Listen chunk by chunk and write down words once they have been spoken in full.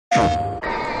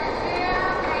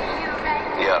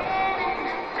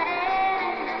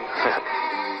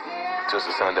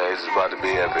Sundays is about to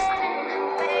be epic.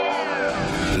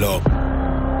 Look,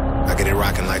 I get it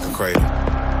rocking like a cradle.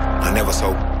 I never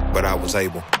sold, but I was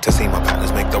able to see my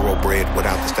partners make thorough bread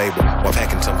without the stable, while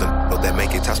packing something that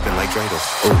make it top spin like dreidels.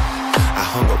 Ooh, I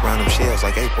hung around them shells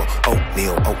like April.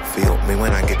 Oatmeal, Oatfield. Me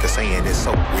when I get to saying it's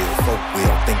so real. Folk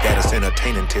will think that it's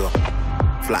entertaining till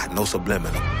fly, no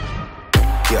subliminal.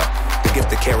 Yeah, the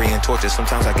gift of carrying torches.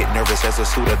 Sometimes I get nervous as a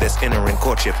suitor that's entering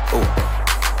courtship. Ooh,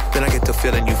 then I get to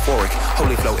feeling euphoric.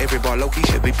 Holy flow, every bar low-key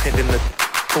should be pinned in the...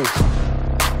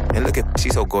 Ooh. And look at,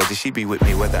 she's so gorgeous. She be with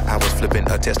me whether I was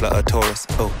flipping a Tesla or Taurus.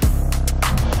 Ooh.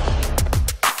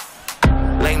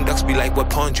 Lame ducks be like, what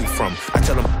pond you from? I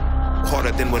tell them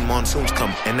harder than when monsoons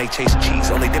come. And they chase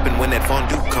cheese, only dipping when that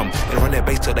fondue come. And run that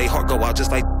bass till they heart go out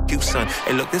just like you, son.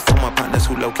 Hey, look, this for my partners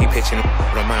who low-key pitching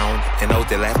around. And those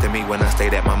that laughed at me when I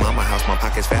stayed at my mama house. My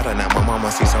pocket's fatter now. My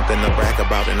mama see something to brag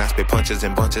about. And I spit punches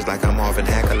and bunches like I'm Marvin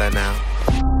Hagler now.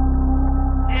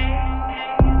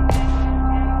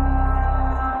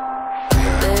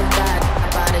 Live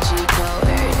by the G code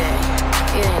every day.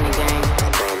 It ain't a game. I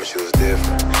promise you it's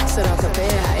different. So don't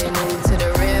compare